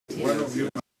One of you.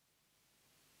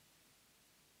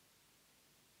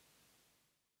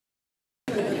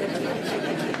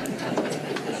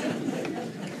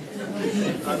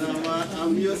 And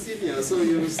I'm your senior, so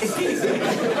you start.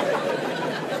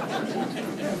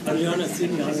 Are you on a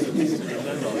senior? I'm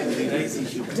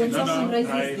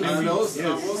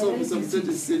also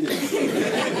Mr. Senior.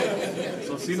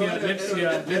 So senior, let's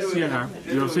hear her.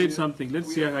 You said something.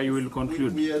 Let's hear how you will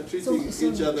conclude. We are treating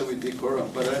each other with decorum,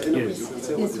 but anyway, yes. You can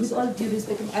say yes, with all due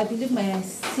respect, I believe my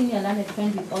senior learned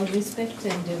friend, with all respect,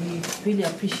 and we really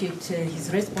appreciate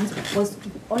his response, was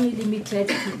only limited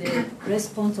to the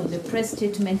response on the press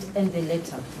statement and the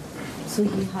letter. So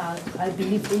he had, I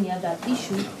believe, any other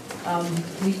issue,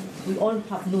 we all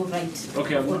have no right.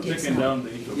 Okay, I'm not taking down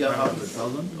the issue of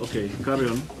 500,000. Okay, carry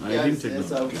on. I didn't take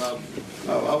down.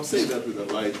 I'll say that with a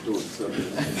light tone. So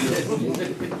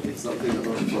it's something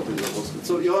about the hospital.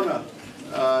 So, Your Honor,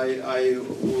 I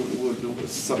would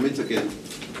submit again.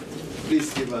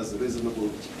 Please give us reasonable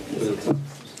time.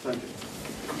 Thank you.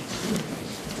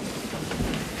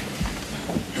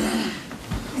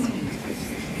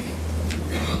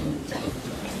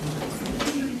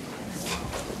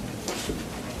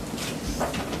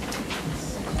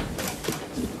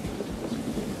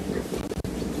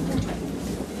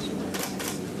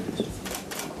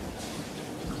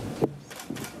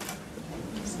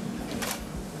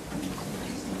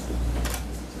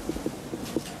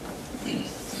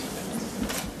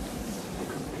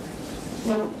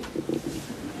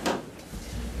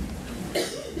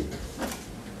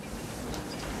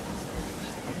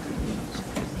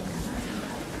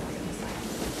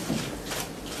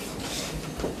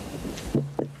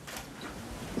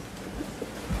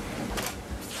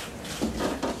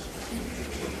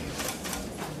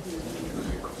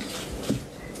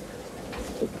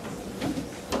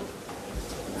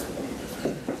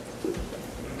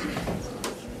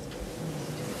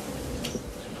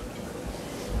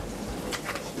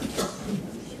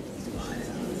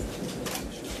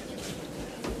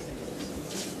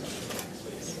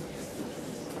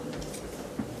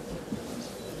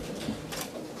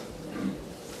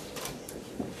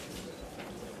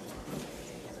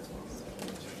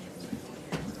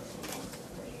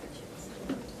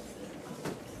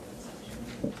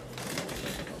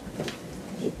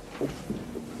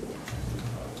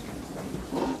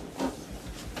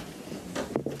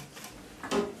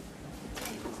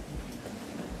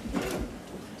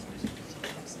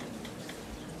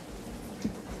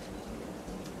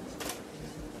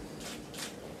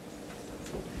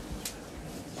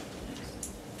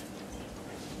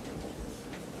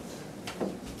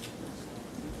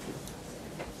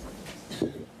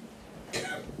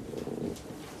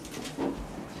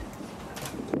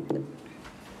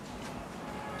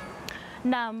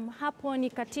 Naam, hapo ni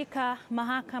katika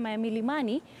mahakama ya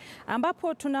Milimani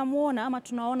ambapo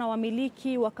tunaona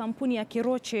wamiliki wa kampuni ya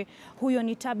Keroche, huyo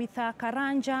ni Tabitha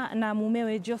Karanja na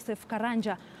mumewe Joseph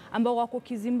Karanja, ambao wako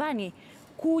kizimbani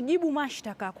kujibu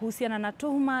mashtaka kuhusiana na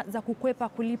tuhuma za kukwepa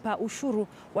kulipa ushuru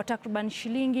wa takriban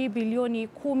shilingi bilioni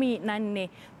 14.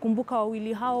 Kumbuka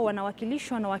wawili hao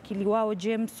wanawakilishwa na wakili wao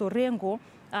James Orengo,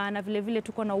 na vile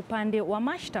tuko na upande wa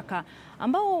mashtaka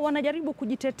ambao wanajaribu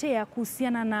kujitetea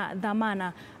kuhusiana na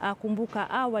dhamana. Kumbuka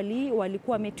awali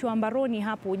walikuwa wametiwa mbaroni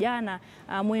hapo jana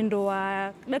mwendo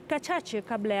wa dakika chache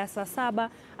kabla ya saa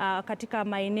 7 katika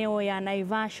maeneo ya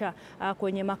Naivasha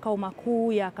kwenye makao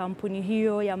makuu ya kampuni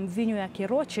hiyo ya mvinyo ya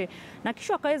Keroche, na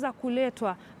kisha wakaweza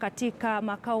kuletwa katika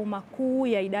makao makuu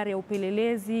ya idara ya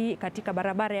upelelezi katika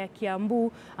barabara ya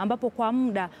Kiambu, ambapo kwa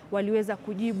muda waliweza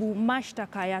kujibu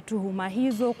mashtaka ya tuhuma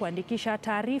hizo, kuandikisha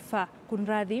taarifa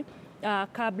kunradhi.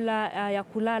 Kabla ya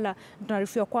kulala,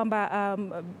 tunaarifiwa kwamba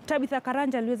Tabitha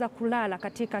Karanja aliweza kulala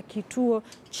katika kituo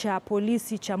cha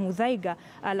polisi cha Muthaiga,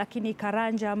 lakini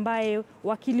Karanja ambaye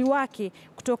wakili wake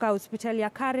kutoka hospitali ya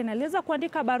Karen aliweza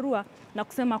kuandika barua na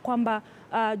kusema kwamba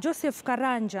Joseph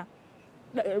Karanja,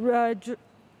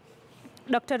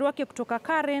 daktari wake kutoka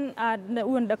Karen,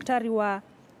 huyo ni daktari wa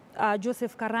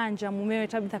Joseph Karanja, mumewe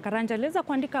Tabitha Karanja, aliweza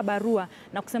kuandika barua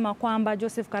na kusema kwamba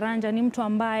Joseph Karanja ni mtu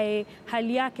ambaye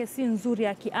hali yake si nzuri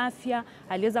ya kiafya,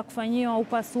 aliweza kufanyiwa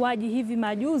upasuaji hivi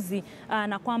majuzi,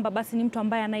 na kwamba basi ni mtu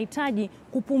ambaye anahitaji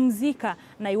kupumzika,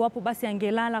 na iwapo basi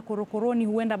angelala korokoroni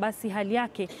huenda basi hali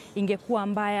yake ingekuwa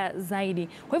mbaya zaidi.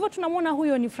 Kwa hivyo tunamwona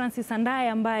huyo ni Francis Andaye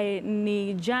ambaye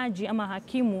ni jaji ama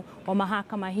hakimu wa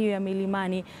mahakama hiyo ya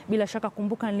Milimani. Bila shaka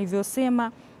kumbuka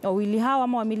nilivyosema, wawili hawa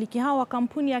ama wamiliki hawa wa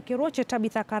kampuni ya Keroche,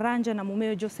 Tabitha Karanja na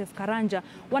mumewe Joseph Karanja,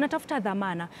 wanatafuta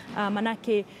dhamana.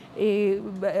 Manake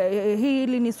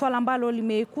hili ni swala ambalo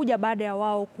limekuja baada ya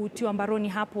wao kutiwa mbaroni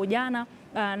hapo jana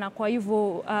na kwa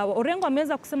hivyo Orengo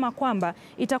ameweza kusema kwamba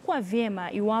itakuwa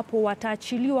vyema iwapo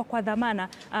wataachiliwa kwa dhamana,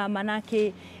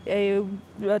 manake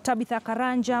Tabitha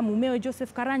Karanja, mumewe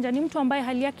Joseph Karanja, ni mtu ambaye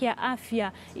hali yake ya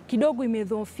afya kidogo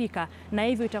imedhoofika, na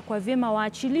hivyo itakuwa vyema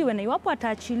waachiliwe, na iwapo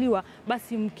ataachiliwa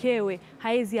basi mkewe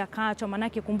haezi akaachwa,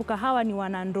 manake kumbuka hawa ni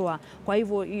wanandoa. Kwa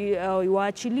hivyo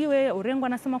waachiliwe. Orengo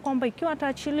anasema kwamba ikiwa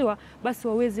ataachiliwa basi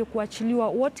waweze kuachiliwa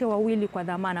wote wawili kwa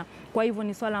dhamana. Kwa hivyo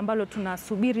ni swala ambalo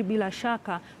tunasubiri bila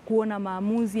shaka kuona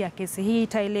maamuzi ya kesi hii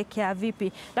itaelekea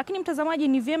vipi. Lakini mtazamaji,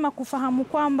 ni vyema kufahamu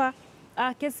kwamba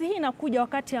kesi hii inakuja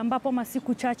wakati ambapo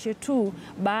masiku chache tu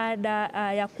baada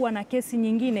ya kuwa na kesi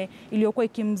nyingine iliyokuwa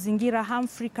ikimzingira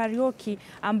Humphrey Kariuki,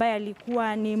 ambaye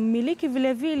alikuwa ni mmiliki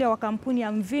vile vile wa kampuni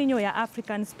ya mvinyo ya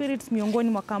African Spirits miongoni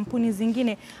mwa kampuni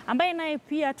zingine, ambaye naye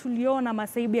pia tuliona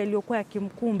masaibu yaliyokuwa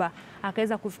yakimkumba.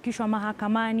 Akaweza kufikishwa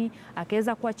mahakamani,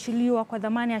 akaweza kuachiliwa kwa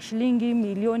dhamana ya shilingi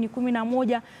milioni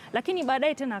 11, lakini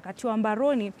baadaye tena akatiwa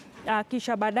mbaroni,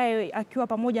 kisha baadaye akiwa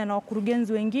pamoja na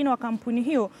wakurugenzi wengine wa kampuni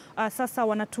hiyo. Sasa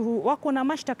wako na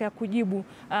mashtaka ya kujibu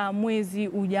mwezi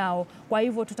ujao. Kwa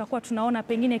hivyo tutakuwa tunaona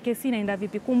pengine kesi inaenda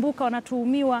vipi. Kumbuka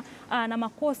wanatuhumiwa na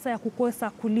makosa ya kukosa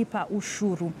kulipa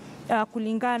ushuru.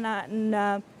 Kulingana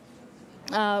na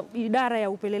idara ya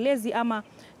upelelezi ama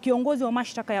kiongozi wa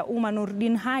mashtaka ya umma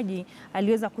Nurdin Haji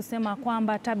aliweza kusema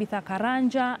kwamba Tabitha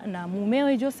Karanja na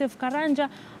mumewe Joseph Karanja,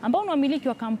 ambao ni wamiliki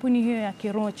wa kampuni hiyo ya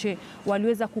Keroche,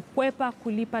 waliweza kukwepa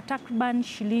kulipa takriban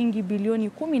shilingi bilioni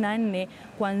 14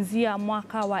 kuanzia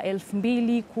mwaka wa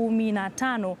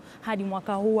 2015 hadi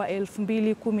mwaka huu wa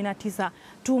 2019,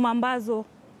 tuhuma ambazo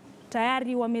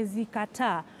tayari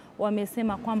wamezikataa.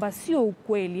 Wamesema kwamba sio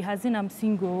ukweli, hazina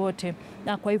msingi wowote.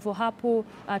 Na kwa hivyo hapo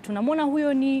tunamwona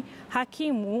huyo ni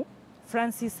hakimu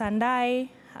Francis Andai,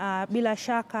 bila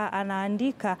shaka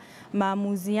anaandika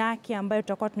maamuzi yake ambayo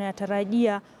tutakuwa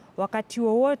tunayatarajia wakati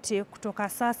wowote kutoka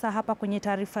sasa hapa kwenye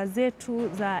taarifa zetu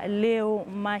za leo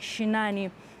mashinani.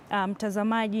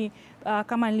 Mtazamaji,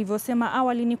 kama nilivyosema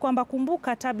awali ni kwamba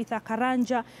kumbuka Tabitha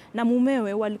Karanja na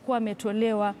mumewe walikuwa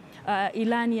wametolewa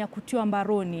ilani ya kutiwa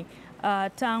mbaroni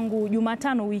tangu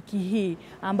Jumatano wiki hii,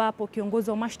 ambapo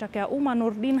kiongozi wa mashtaka ya umma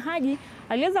Nurdin Haji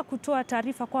aliweza kutoa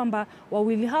taarifa kwamba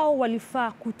wawili hao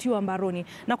walifaa kutiwa mbaroni.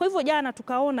 Na kwa hivyo jana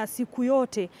tukaona siku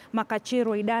yote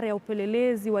makachero idara ya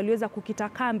upelelezi waliweza kukita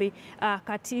kambi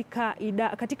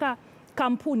katika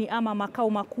kampuni ama makao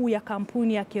makuu ya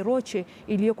kampuni ya Keroche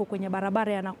iliyoko kwenye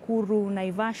barabara ya Nakuru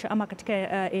Naivasha, ama katika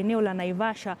eneo la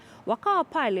Naivasha. Wakawa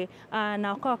pale na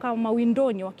wakawa kama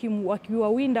mawindoni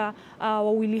wakiwawinda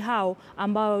wawili hao,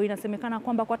 ambao inasemekana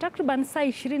kwamba kwa takriban saa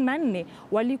 24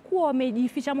 walikuwa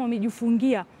wamejificha ama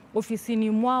wamejifungia ofisini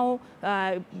mwao.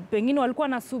 Pengine walikuwa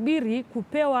nasubiri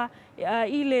kupewa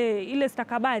ile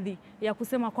stakabadhi ya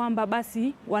kusema kwamba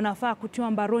basi wanafaa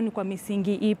kutiwa mbaroni kwa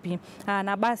misingi ipi.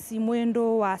 Na basi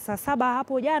mwendo wa saa 7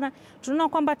 hapo jana tunaona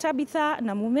kwamba Tabitha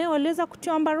na mumewe waliweza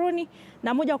kutiwa mbaroni,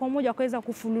 na moja kwa moja wakaweza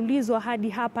kufululizwa hadi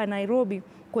hapa Nairobi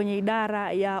kwenye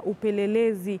idara ya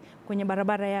upelelezi kwenye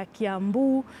barabara ya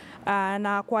Kiambu.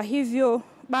 Na kwa hivyo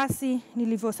basi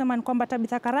nilivyosema ni kwamba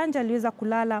Tabitha Karanja aliweza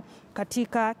kulala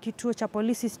katika kituo cha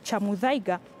polisi cha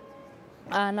Muthaiga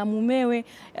na mumewe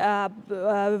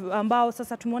ambao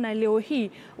sasa tumeona leo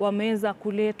hii wameweza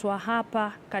kuletwa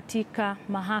hapa katika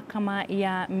mahakama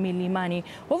ya Milimani.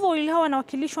 Kwa hivyo wawili hao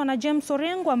wanawakilishwa na James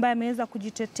Orengo, ambaye ameweza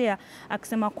kujitetea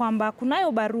akisema kwamba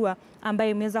kunayo barua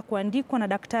ambaye imeweza kuandikwa na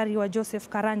daktari wa Joseph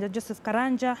Karanja. Joseph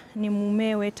Karanja ni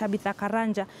mumewe Tabitha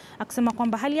Karanja, akisema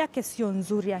kwamba hali yake sio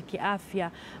nzuri ya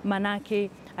kiafya, manake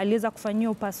aliweza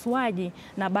kufanyiwa upasuaji,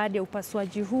 na baada ya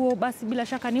upasuaji huo basi bila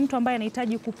shaka ni mtu ambaye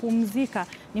anahitaji kupumzika,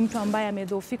 ni mtu ambaye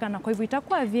amedhoofika, na kwa hivyo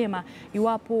itakuwa vyema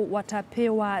iwapo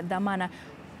watapewa dhamana.